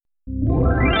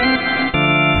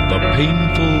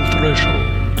Painful Threshold.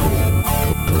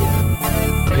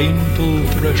 Painful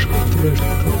Threshold.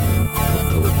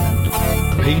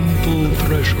 Painful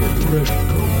Threshold.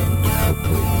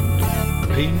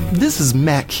 This is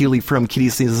Matt Keeley from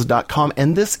KittySneezes.com,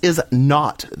 and this is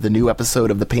not the new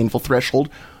episode of The Painful Threshold,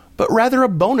 but rather a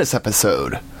bonus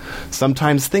episode.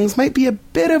 Sometimes things might be a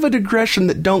bit of a digression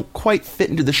that don't quite fit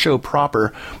into the show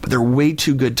proper, but they're way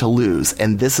too good to lose,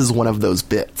 and this is one of those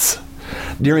bits.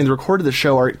 During the record of the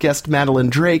show, our guest Madeline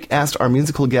Drake asked our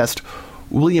musical guest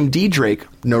William D. Drake,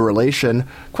 no relation,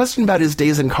 question about his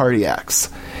days in Cardiacs.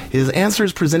 His answer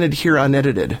is presented here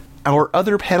unedited. Our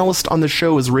other panelist on the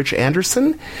show is Rich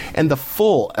Anderson, and the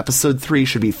full episode 3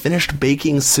 should be finished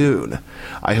baking soon.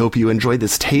 I hope you enjoy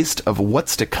this taste of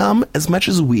what's to come as much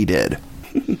as we did.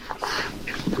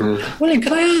 William,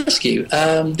 can I ask you,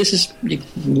 you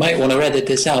might want to edit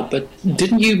this out, but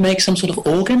didn't you make some sort of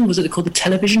organ? Was it called the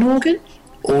television organ?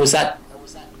 Or was that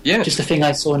just a thing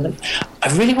I saw?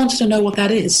 I really wanted to know what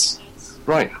that is.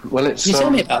 Right, well it's... Can you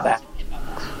tell me about that?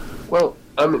 Well,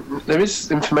 there is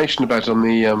information about it on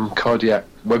the Cardiac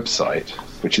website,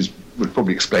 which would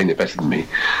probably explain it better than me.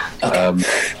 Okay.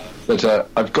 But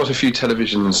I've got a few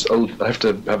televisions, I have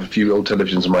to have a few old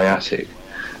televisions in my attic.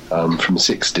 From the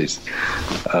 60s,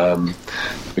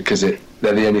 because they're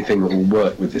the only thing that will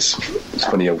work with this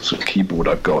funny old sort of keyboard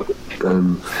I've got.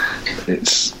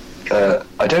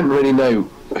 I don't really know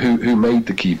who made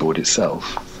the keyboard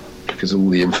itself, because all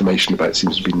the information about it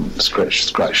seems to have been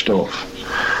scratched off.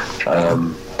 But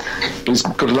it's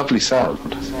got a lovely sound.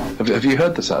 Have you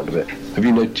heard the sound of it? Do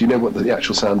you know what the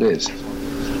actual sound is?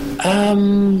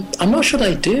 I'm not sure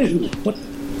they do. What?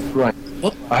 Right.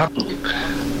 What? I haven't.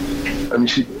 I mean,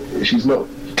 she's not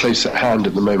close at hand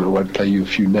at the moment, or I'd play you a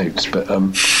few notes, but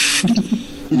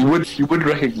you would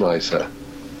recognise her.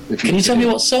 Can you tell me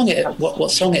what song it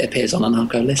appears on, and I'll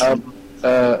go listen?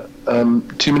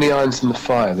 Too Many Irons in the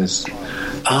Fire. There's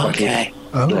okay.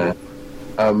 The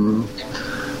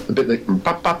bit that.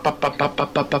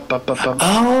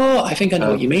 Oh, I think I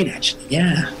know what you mean. Actually,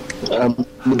 yeah.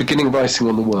 The beginning of Icing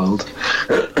on the World.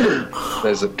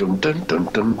 There's a dun dun dun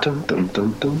dun dun dun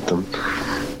dun dun dun.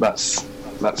 That's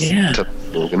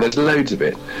organ. There's loads of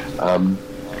it,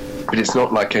 but it's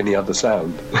not like any other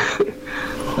sound.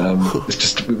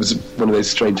 It was one of those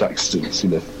strange accidents, you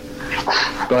know.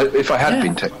 But if I had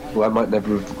been technical, I might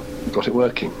never have got it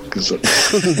working, because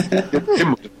Tim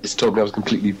would have just told me I was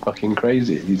completely fucking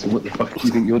crazy. He said, "What the fuck do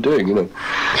you think you're doing?" You know,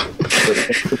 but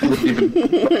even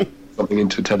something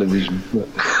into a television.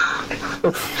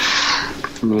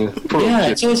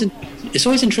 It's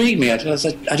always intrigued me. I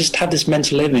just have this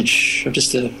mental image of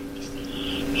just a...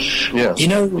 Yeah. You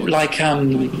know, like, I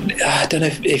don't know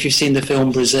if you've seen the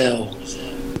film Brazil.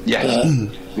 Yes.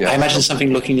 I imagine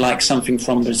something looking like something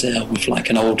from Brazil with, like,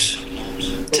 an old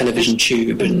television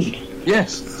tube and...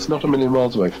 Yes, it's not a million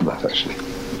miles away from that, actually.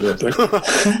 Yes. I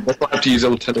have to use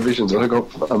old televisions. I've got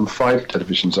 5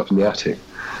 televisions up in the attic.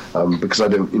 Because I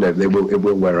don't, it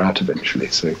will wear out eventually.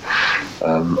 So,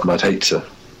 and I'd hate to.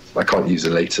 I can't use a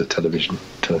later television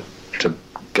to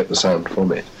get the sound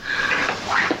from it.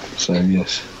 So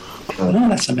yes.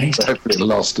 That's amazing. Hopefully it'll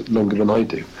last longer than I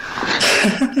do.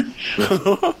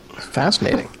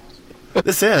 Fascinating.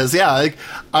 This is, yeah.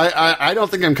 I don't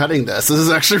think I'm cutting this. This is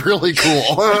actually really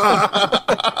cool.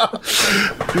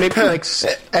 Maybe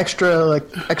extra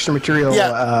material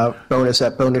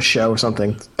bonus show or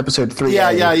something. Episode 3.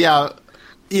 Yeah.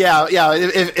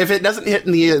 If it doesn't hit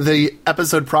in the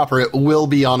episode proper, it will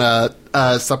be on a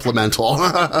supplemental.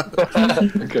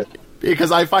 Okay.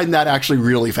 Because I find that actually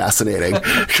really fascinating.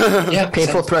 Yeah,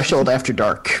 Painful Threshold After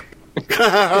Dark.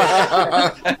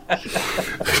 I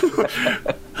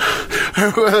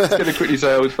was going to quickly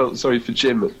say I always felt sorry for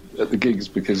Jim at the gigs,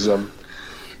 because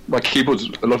my keyboards,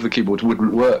 a lot of the keyboards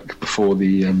wouldn't work before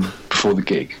the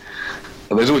gig,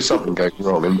 and there's always something going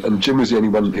wrong. And Jim was the only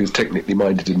one who was technically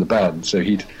minded in the band, so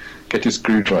he'd get his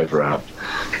screwdriver out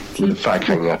with a fag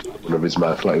hanging out of his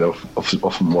mouth, like that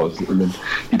often was, and then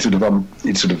he'd sort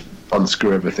of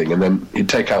unscrew everything, and then he'd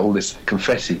take out all this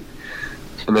confetti.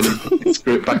 And then he'd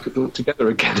screw it back together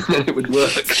again, and then it would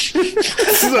work.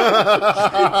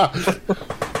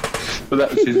 But that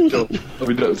was his job. I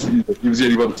mean, he was the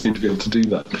only one who seemed to be able to do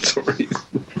that for some reason.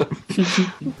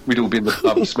 We'd all be in the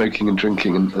pub smoking and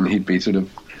drinking, and he'd be sort of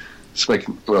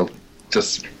smoking,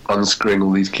 just unscrewing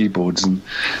all these keyboards. And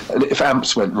if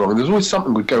amps went wrong, there's always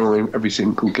something would go wrong every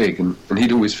single gig, and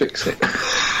he'd always fix it.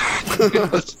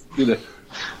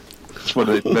 It's one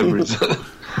of those memories.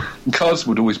 And cars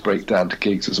would always break down to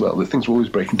gigs as well. The things were always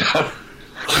breaking down.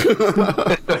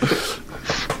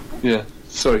 Yeah.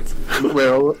 Sorry.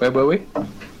 Where were we?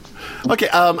 Okay.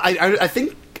 I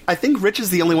think I think Rich is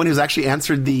the only one who's actually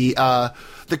answered the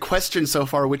question so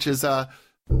far, which is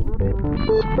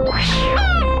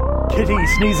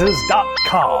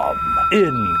KittySneezes.com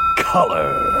in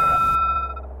color.